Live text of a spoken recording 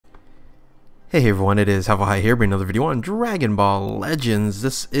Hey everyone, it is High here, bringing another video on Dragon Ball Legends.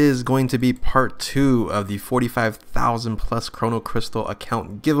 This is going to be part 2 of the 45,000 plus Chrono Crystal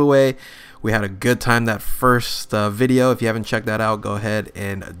account giveaway. We had a good time that first video. If you haven't checked that out, go ahead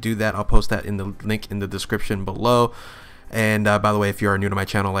and do that. I'll post that in the link in the description below. And by the way, if you are new to my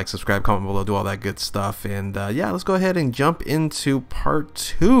channel, like, subscribe, comment below, do all that good stuff. And yeah, let's go ahead and jump into part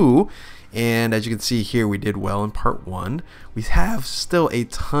 2. And as you can see here, we did well in part 1. We have still a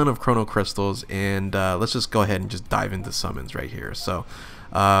ton of Chrono Crystals, and let's just go ahead and just dive into summons right here. So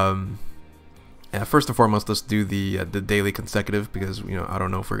yeah, first and foremost, let's do the daily consecutive, because I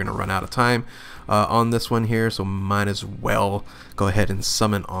don't know if we're gonna run out of time on this one here, so might as well go ahead and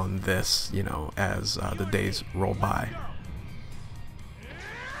summon on this as the days roll by.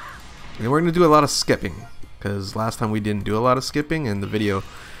 And we're gonna do a lot of skipping, because last time we didn't do a lot of skipping and the video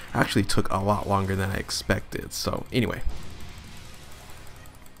actually took a lot longer than I expected. So anyway,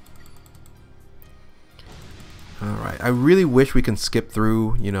 alright, I really wish we can skip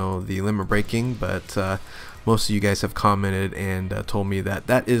through the limit breaking, but most of you guys have commented and told me that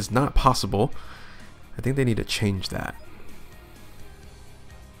that is not possible. I think they need to change that.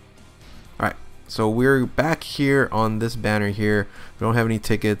 Alright, so we're back here on this banner here. We don't have any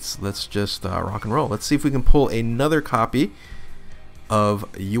tickets. Let's just rock and roll. Let's see if we can pull another copy of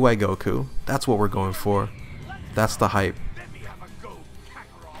UI Goku. That's what we're going for. That's the hype.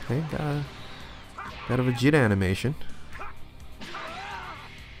 Okay, got a Vegeta animation.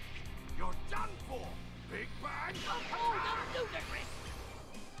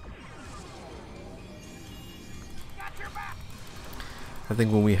 I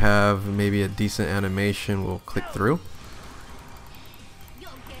think when we have maybe a decent animation, we'll click through.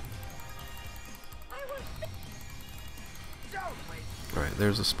 Alright,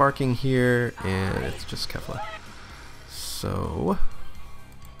 there's a sparking here, and it's just Kefla. So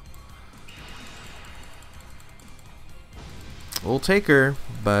we'll take her,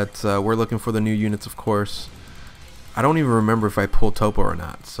 but we're looking for the new units, of course. I don't even remember if I pulled Topo or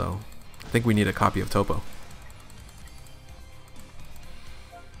not, so I think we need a copy of Topo.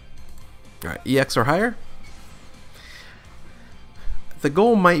 Alright, EX or higher. The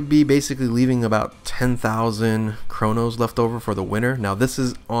goal might be basically leaving about 10,000 chronos left over for the winner. Now this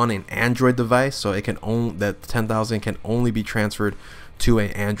is on an Android device, so it can that 10,000 can only be transferred to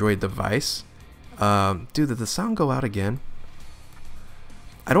an Android device. Dude, did the sound go out again?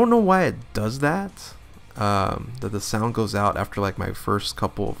 I don't know why it does that. That the sound goes out after like my first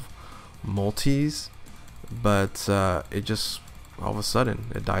couple of multis, but it just all of a sudden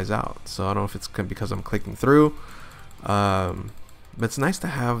it dies out. So I don't know if it's because I'm clicking through. But it's nice to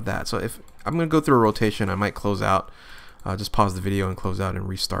have that. So if I'm going to go through a rotation, I might close out, just pause the video and close out and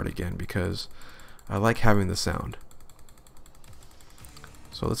restart again, because I like having the sound.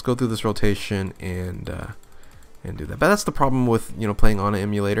 So let's go through this rotation and do that. But that's the problem with playing on an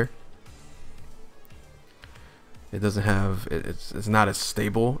emulator. It doesn't have it's not as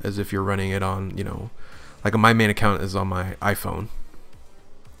stable as if you're running it on like my main account is on my iPhone,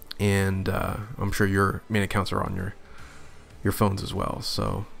 and I'm sure your main accounts are on your phones as well.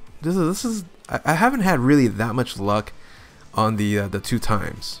 So this is I haven't had really that much luck on the 2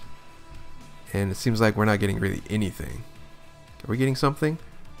 times, and it seems like we're not getting really anything. Are we getting something?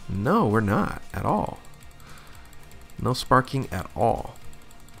 No, we're not at all. No sparking at all.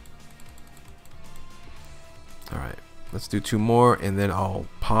 Alright, let's do 2 more, and then I'll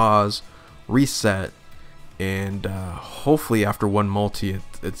pause, reset, and hopefully after 1 multi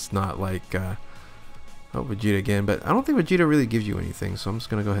it's not like oh, Vegeta again, but I don't think Vegeta really gives you anything, so I'm just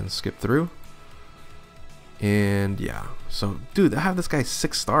gonna go ahead and skip through. And yeah, so dude, I have this guy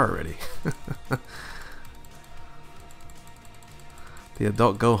 6-star already. The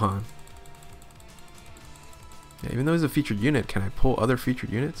adult Gohan. Yeah, even though he's a featured unit, can I pull other featured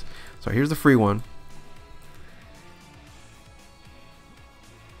units? So here's the free one.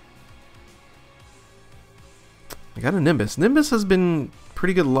 I got a Nimbus. Nimbus has been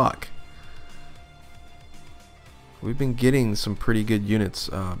pretty good luck. We've been getting some pretty good units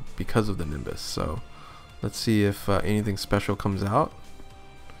because of the Nimbus. So let's see if anything special comes out.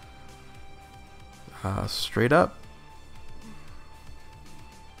 Straight up.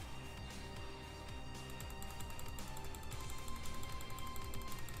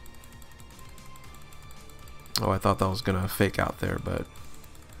 Oh, I thought that was gonna fake out there, but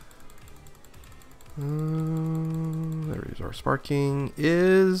there is our sparking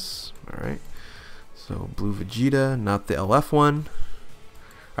is alright. So blue Vegeta, not the LF one.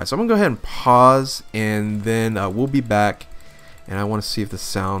 Alright, so I'm gonna go ahead and pause, and then we'll be back, and I want to see if the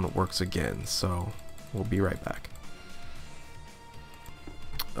sound works again. So we'll be right back.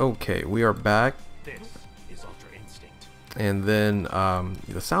 Okay, we are back. This is Ultra Instinct. And then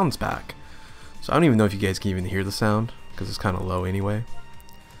the sound's back. So I don't even know if you guys can even hear the sound because it's kind of low anyway.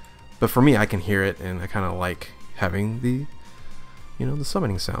 But for me, I can hear it, and I kind of like having the, the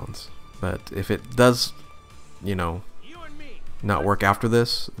summoning sounds. But if it does, not work after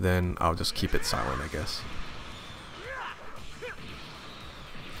this, then I'll just keep it silent, I guess.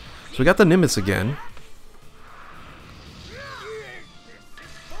 So we got the Nimbus again.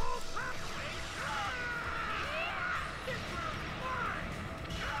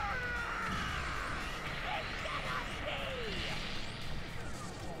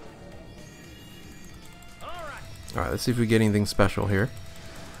 Alright, let's see if we get anything special here.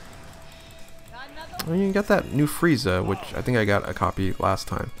 Oh, you got that new Frieza, which I think I got a copy last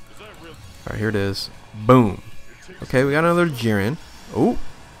time. Alright, here it is. Boom. Okay, we got another Jiren. Oh.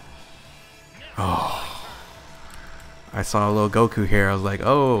 Oh. I saw a little Goku here. I was like,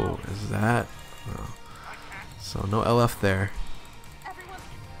 oh, is that? Oh. So no LF there.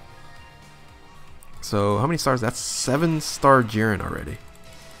 So how many stars? That's 7-star Jiren already.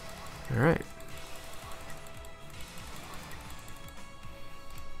 Alright.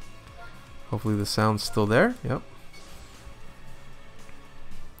 Hopefully the sound's still there. Yep.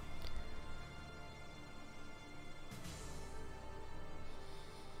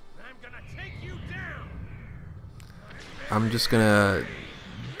 I'm gonna take you down. I'm just gonna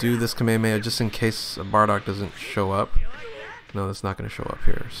do this Kamehameha just in case a Bardock doesn't show up. No, that's not gonna show up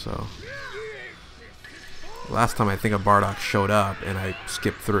here. So last time I think a Bardock showed up and I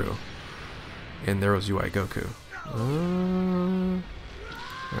skipped through, and there was UI Goku.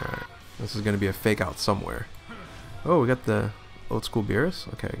 Alright. This is going to be a fake out somewhere. Oh, we got the old school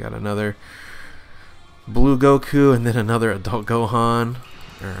Beerus. Okay, got another blue Goku and then another adult Gohan.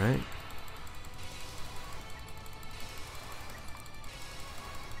 Alright.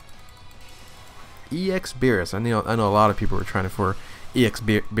 EX Beerus. I know a lot of people were trying for EX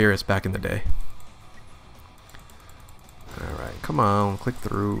Beerus back in the day. Alright, come on. Click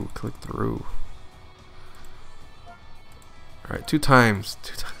through. Click through. Alright, 2 times.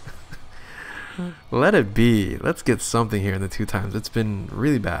 2 times. Let it be. Let's get something here in the 2 times. It's been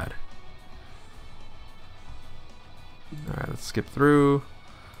really bad. Alright, let's skip through.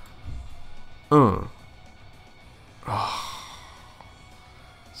 Oh.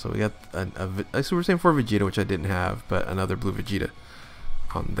 So we got a Super Saiyan 4 Vegeta, which I didn't have, but another blue Vegeta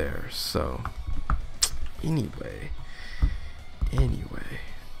on there. So, anyway.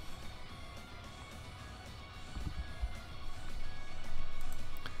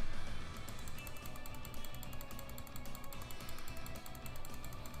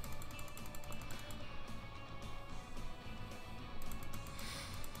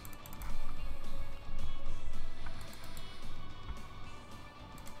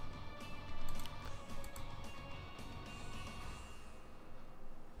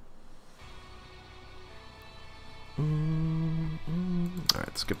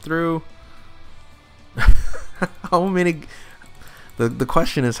 Alright, skip through. How many? The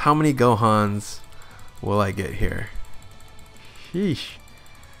question is, how many Gohans will I get here? Sheesh.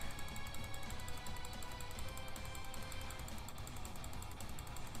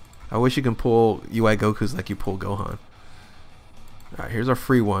 I wish you can pull UI Gokus like you pull Gohan. Alright, here's our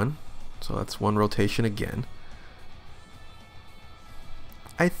free one. So that's 1 rotation again.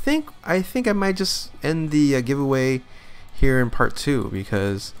 I think I might just end the giveaway here in part 2,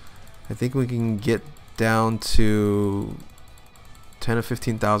 because I think we can get down to 10 or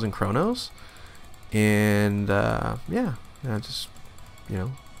 15,000 chronos, and yeah, just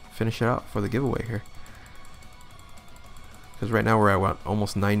finish it out for the giveaway here. Because right now we're at what,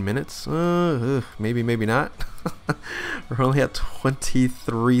 almost 9 minutes. Maybe not. We're only at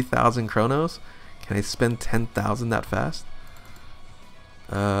 23,000 chronos. Can I spend 10,000 that fast?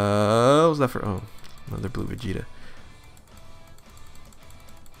 What was that for? Oh, another blue Vegeta.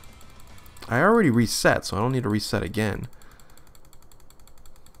 I already reset, so I don't need to reset again.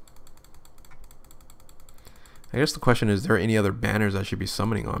 I guess the question is there any other banners I should be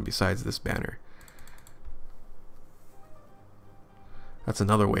summoning on besides this banner? That's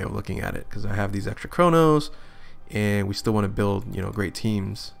another way of looking at it, because I have these extra chronos, and we still want to build, great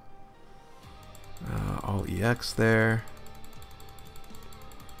teams. All EX there.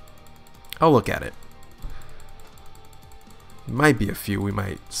 I'll look at it. Might be a few we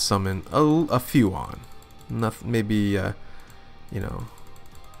might summon a few on. Nothing, maybe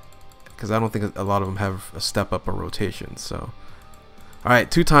because I don't think a lot of them have a step up or rotation. So, all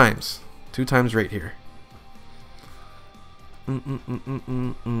right, 2 times right here.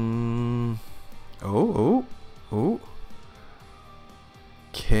 Oh.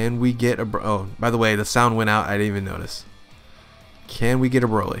 Can we get a oh, by the way, the sound went out. I didn't even notice. Can we get a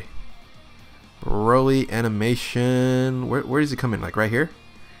Broly? Broly animation. Where does he come in? Like right here?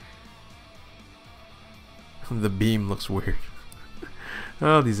 The beam looks weird.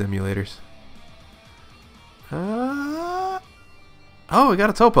 Oh, these emulators. Oh, we got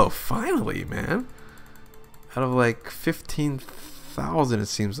a Topo. Finally, man. Out of like 15,000, it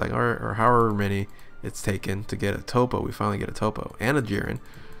seems like, or however many it's taken to get a Topo, we finally get a Topo and a Jiren.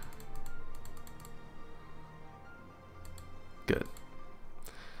 Good.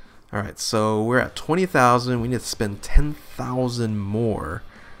 Alright, so we're at 20,000. We need to spend 10,000 more.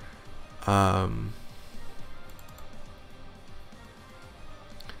 Well,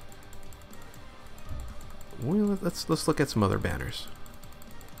 let's look at some other banners.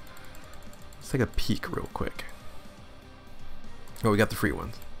 Let's take a peek real quick. Oh, we got the free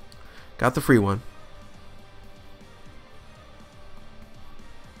ones. Got the free one.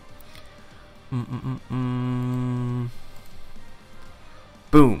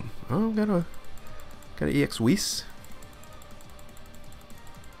 Boom. Oh, got a EX Whis.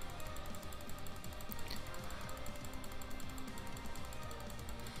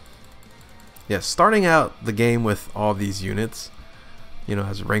 Yeah, starting out the game with all these units, you know,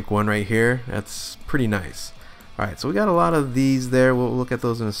 as rank 1 right here, that's pretty nice. Alright, so we got a lot of these there. We'll look at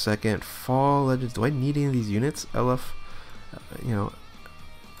those in a second. Fall Legends. Do I need any of these units? LF, you know,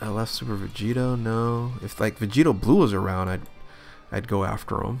 LF Super Vegito? No. If like Vegito Blue was around, I'd go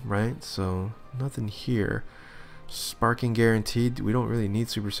after them, right? So nothing here. Sparking guaranteed. We don't really need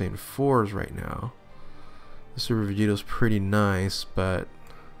Super Saiyan 4s right now. The Super Vegito's pretty nice, but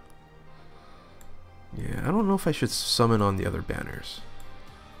yeah, I don't know if I should summon on the other banners.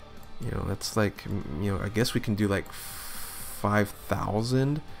 You know, that's like, you know, I guess we can do like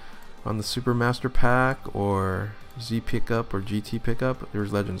 5,000 on the Super Master Pack, or Z pickup, or GT pickup.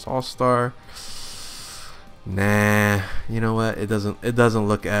 There's Legends All-Star. Nah, you know what? It doesn't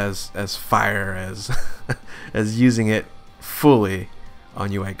look as fire as as using it fully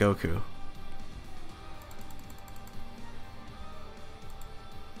on UI Goku.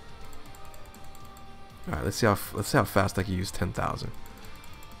 All right, let's see how fast I can use 10,000.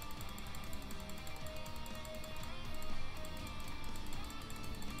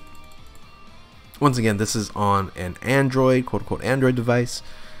 Once again, this is on an Android, quote-unquote Android device.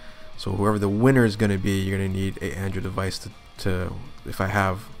 So whoever the winner is going to be, you're going to need an Android device to if I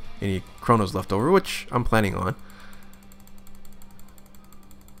have any Chronos left over, which I'm planning on.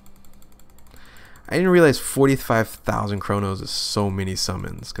 I didn't realize 45,000 Chronos is so many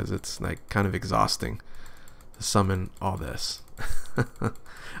summons, because it's like kind of exhausting to summon all this.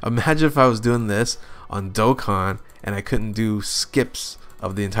 Imagine if I was doing this on Dokkan and I couldn't do skips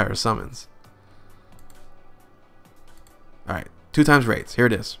of the entire summons. Alright, 2 times rates. Here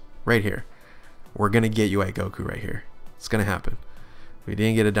it is. Right here. We're going to get UI Goku right here. It's going to happen. We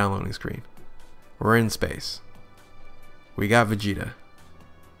didn't get a downloading screen. We're in space. We got Vegeta.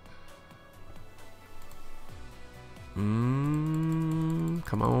 Come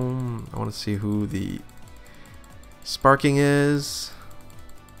on. I want to see who the sparking is.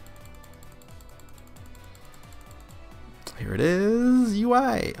 Here it is.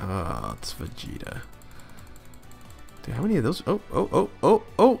 UI. Oh, it's Vegeta. Dude, how many of those?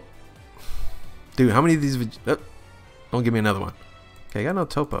 Oh. Dude, how many of these? Don't give me another one. Okay, I got no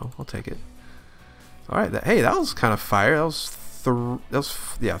Topo. I'll take it. All right. Hey, that was kind of fire. That was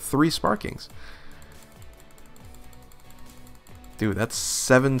 3 sparkings. Dude, that's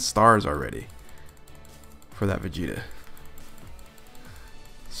 7 stars already for that Vegeta.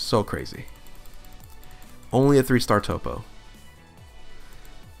 So crazy. Only a 3-star Topo.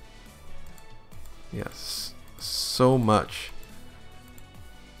 Yes. So much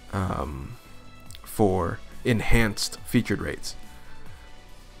for enhanced featured rates.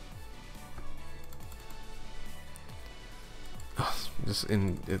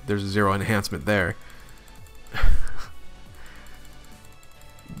 There's 0 enhancement there.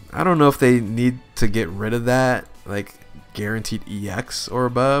 I don't know if they need to get rid of that, like guaranteed EX or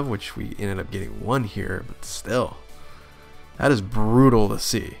above, which we ended up getting 1 here, but still, that is brutal to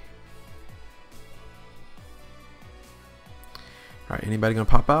see. All right, anybody gonna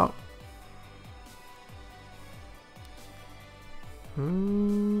pop out?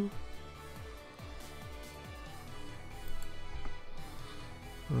 Well,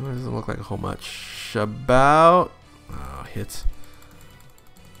 it doesn't look like a whole much about. Hits.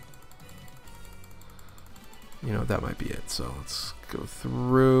 You know, that might be it. So let's go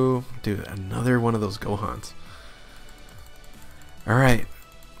through. Dude, another one of those Gohans. All right.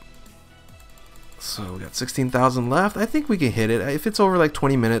 So we got 16,000 left. I think we can hit it. If it's over like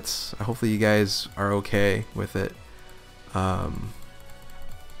 20 minutes, hopefully you guys are okay with it. Let's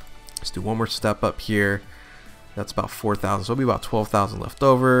do one more step up here. That's about 4,000. So it'll be about 12,000 left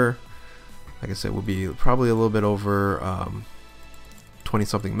over. Like I said, we'll be probably a little bit over 20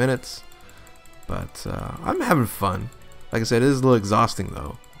 something minutes. But I'm having fun. Like I said, it is a little exhausting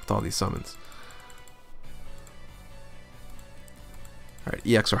though with all these summons. Alright,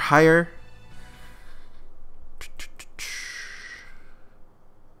 EX or higher.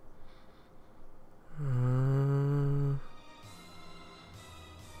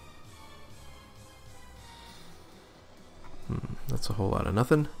 That's a whole lot of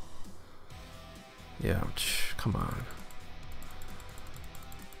nothing. Yeah, come on.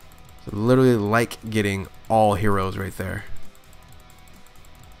 So literally like getting all heroes right there.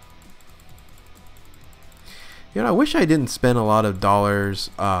 You know, I wish I didn't spend a lot of dollars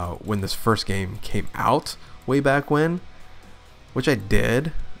when this first game came out way back when, which I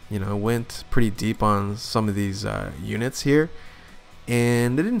did. You know, went pretty deep on some of these units here,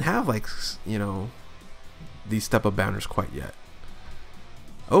 and they didn't have like, you know, these step up banners quite yet.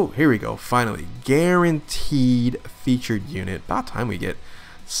 Oh, here we go. Finally, guaranteed featured unit. About time we get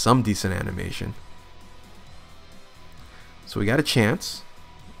some decent animation. So we got a chance.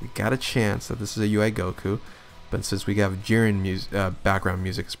 We got a chance that this is a UI Goku. But since we have Jiren background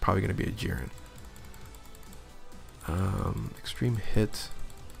music, it's probably going to be a Jiren. Extreme hit.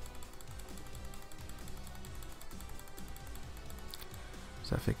 Is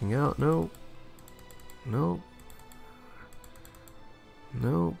that faking out? No. No.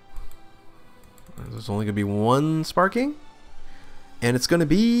 No. There's only going to be one sparking. And it's going to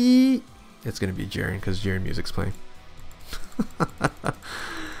be Jiren because Jiren music's playing.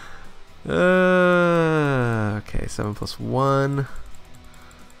 Okay, 7 + 1.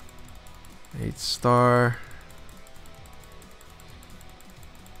 8 star.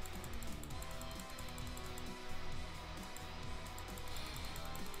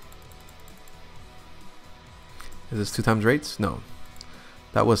 Is this 2 times rates? No.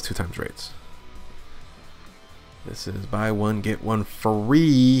 That was 2 times rates. This is buy one, get one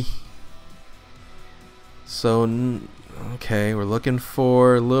free. So, okay, we're looking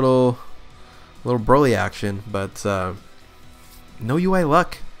for a little Broly action, but no UI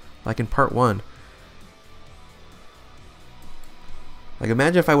luck like in part 1. Like,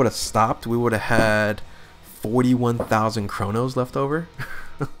 imagine if I would have stopped, we would have had 41,000 chronos left over.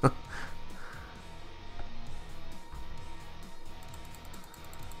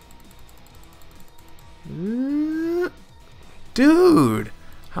 Dude,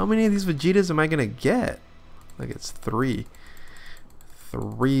 how many of these Vegetas am I gonna get? Like, it's 3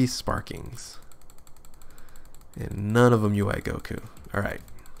 sparkings, and none of them UI Goku. All right,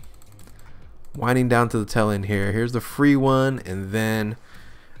 winding down to the tail end here. Here's the free one, and then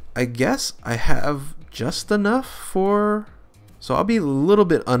I guess I have just enough for, so I'll be a little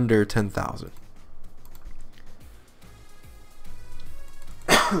bit under 10,000.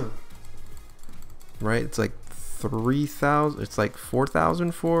 Right, it's like 3,000. It's like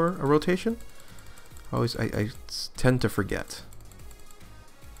 4,000 for a rotation. I tend to forget.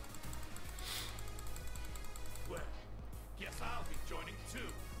 Well, guess I'll be joining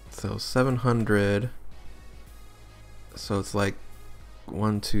too. So 700. So it's like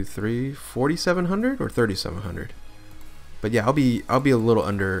 1, 2, 3, 4,700 or 3,700. But yeah, I'll be a little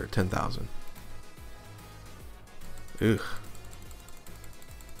under 10,000. Ugh.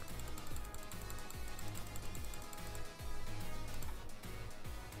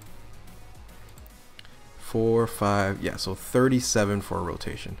 4, 5, yeah, so 37 for a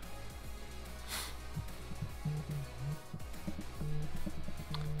rotation.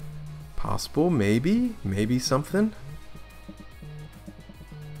 Possible, maybe something.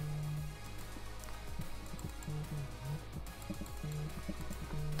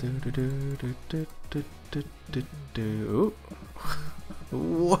 Ooh.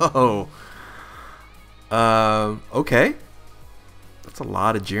 Whoa. Okay. That's a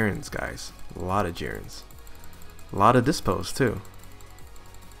lot of Jirens, guys. A lot of Jirens. A lot of dispos too.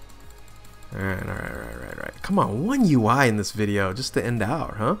 Alright. Come on, one UI in this video just to end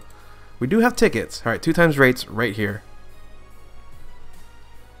out, huh? We do have tickets. Alright, 2 times rates right here.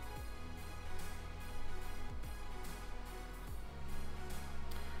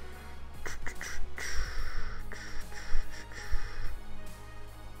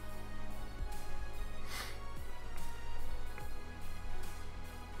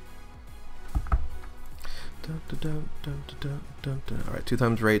 Alright, 2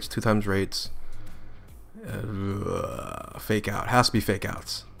 times rates, 2 times rates. Fake out. Has to be fake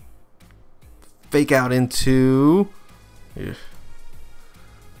outs. fake out into...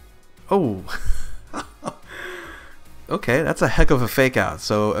 Oh. Okay, that's a heck of a fake out.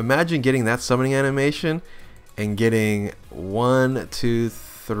 So imagine getting that summoning animation and getting 1, 2,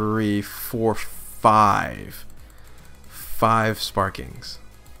 3, 4, 5 sparkings.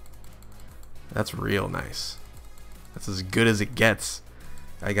 That's real nice. That's as good as it gets.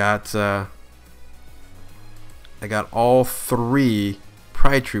 I got all 3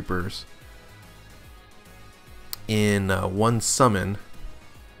 Pride Troopers in one summon,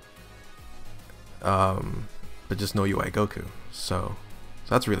 but just no UI Goku. So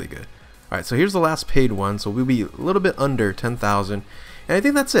that's really good. All right, so here's the last paid one. So we'll be a little bit under 10,000, and I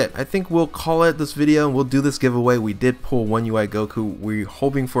think that's it. I think we'll call it this video, and we'll do this giveaway. We did pull 1 UI Goku. We're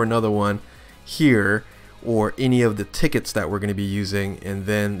hoping for another one here, or any of the tickets that we're going to be using, and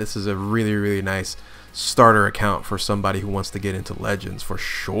then this is a really, really nice starter account for somebody who wants to get into Legends for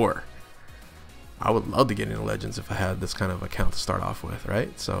sure. I would love to get into Legends if I had this kind of account to start off with,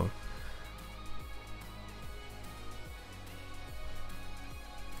 right? So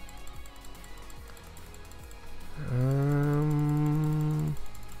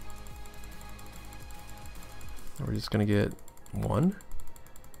we're just gonna get 1.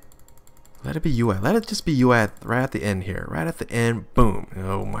 Let it be UI. Let it just be UI right at the end here. Right at the end. Boom.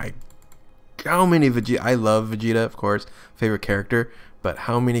 Oh my. How many Vegeta? I love Vegeta, of course. Favorite character. But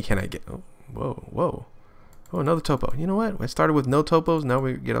how many can I get? Oh, whoa. Whoa. Oh, another Topo. You know what? I started with no Topos. Now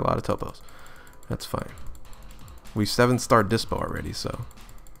we get a lot of Topos. That's fine. We 7-star Dispo already, so.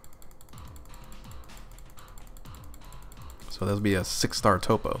 So that'll be a 6-star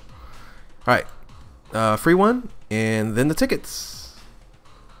Topo. Alright. Free one. And then the tickets.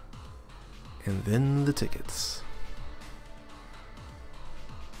 And then the tickets.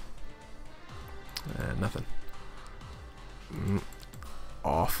 Nothing.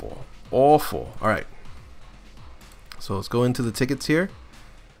 Awful. Awful. Alright. So let's go into the tickets here.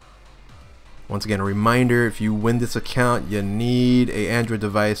 Once again, a reminder, if you win this account, you need an Android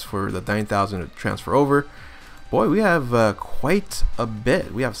device for the 9,000 to transfer over. Boy, we have quite a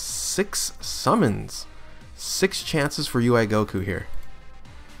bit. We have 6 summons. 6 chances for UI Goku here.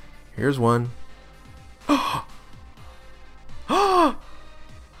 Here's one.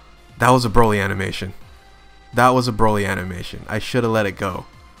 That was a Broly animation. That was a Broly animation. I should have let it go.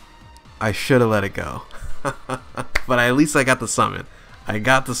 I should have let it go. But at least I got the summon. I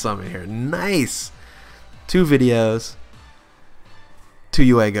got the summon here. Nice. 2 videos. 2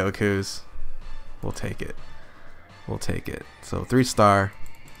 UI Gokus. We'll take it. We'll take it. So 3-star.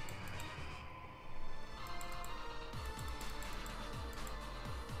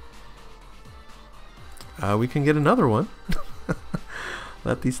 We can get another one.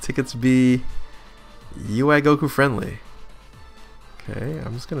 Let these tickets be UI Goku friendly. Okay,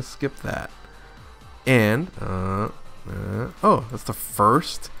 I'm just gonna skip that. And oh, that's the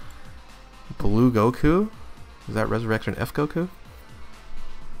first blue Goku. Is that Resurrection F Goku?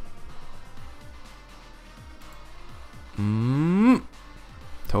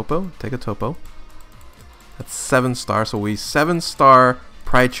 Topo, take a Topo. That's 7-star. So we 7-star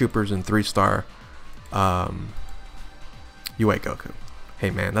Pride Troopers and 3-star UI Goku. Hey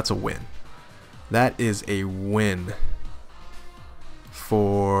man, that's a win. That is a win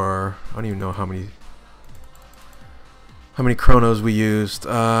for, I don't even know how many chronos we used.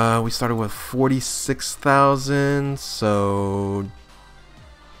 We started with 46,000, so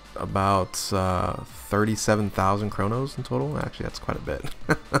about 37,000 chronos in total. Actually, that's quite a bit.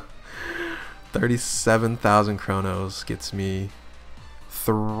 37,000 chronos gets me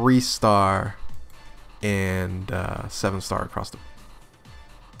 3-star and 7-star across the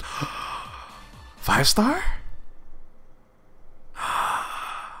 5-star.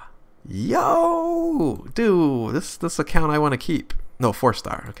 Yo, dude, this account I want to keep. No,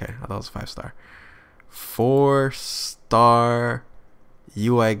 4-star. Okay, I thought it was 5-star. 4-star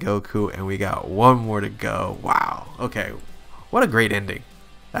UI Goku, and we got 1 more to go. Wow. Okay, what a great ending.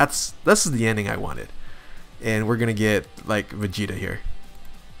 This is the ending I wanted, and we're gonna get like Vegeta here.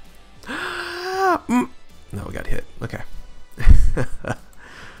 No, we got hit. Okay.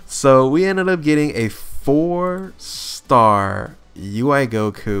 So we ended up getting a 4-star UI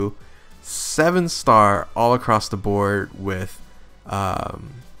Goku, 7-star all across the board with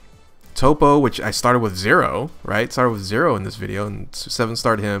Topo, which I started with 0, right? Started with 0 in this video, and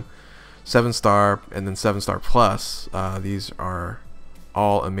 7-starred him, 7-star, and then 7-star plus. These are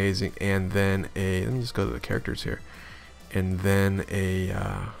all amazing. And then let me just go to the characters here, and then a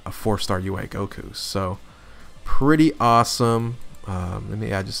 4-star UI Goku. So pretty awesome. Let me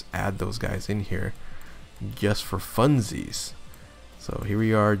just add those guys in here just for funsies. So here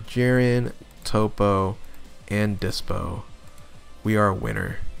we are, Jiren, Topo, and Dispo, we are a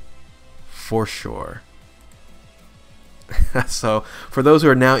winner for sure. So for those who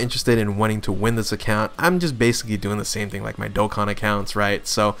are now interested in wanting to win this account, I'm just basically doing the same thing like my Dokkan accounts, right?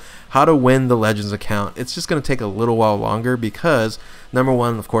 So how to win the Legends account, it's just going to take a little while longer because number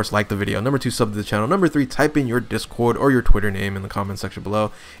one, of course, like the video. Number two, sub to the channel. Number three, type in your Discord or your Twitter name in the comment section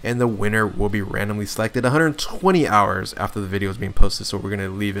below, and the winner will be randomly selected 120 hours after the video is being posted. So we're going to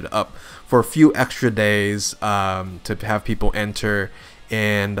leave it up for a few extra days to have people enter.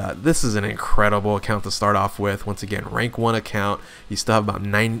 And this is an incredible account to start off with. Once again, rank 1 account. You still have about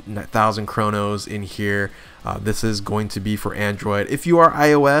 9,000 chronos in here. This is going to be for Android. If you are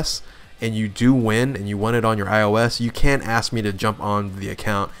iOS and you do win and you won it on your iOS, you can ask me to jump on the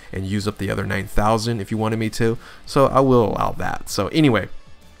account and use up the other 9,000 if you wanted me to. So I will allow that. So anyway,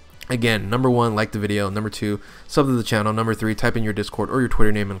 again, number one, like the video. Number two, sub to the channel. Number three, type in your Discord or your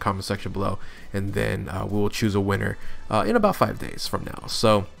Twitter name in the comment section below, and then we will choose a winner in about 5 days from now.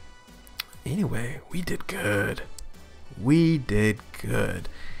 So anyway, we did good. We did good.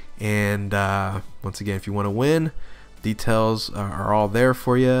 And once again, if you want to win, details are all there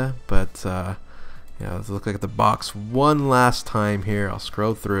for you. But yeah, let's look at the box one last time here. I'll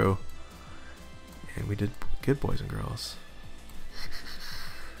scroll through, and we did good, boys and girls.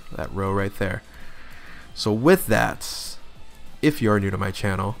 That row right there. So with that, if you are new to my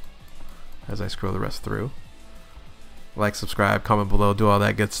channel, as I scroll the rest through, like, subscribe, comment below, do all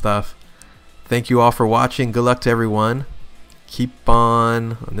that good stuff. Thank you all for watching. Good luck to everyone. Keep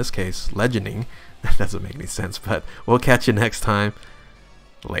on, in this case, legending. That doesn't make any sense, but we'll catch you next time.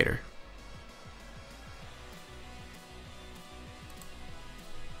 Later.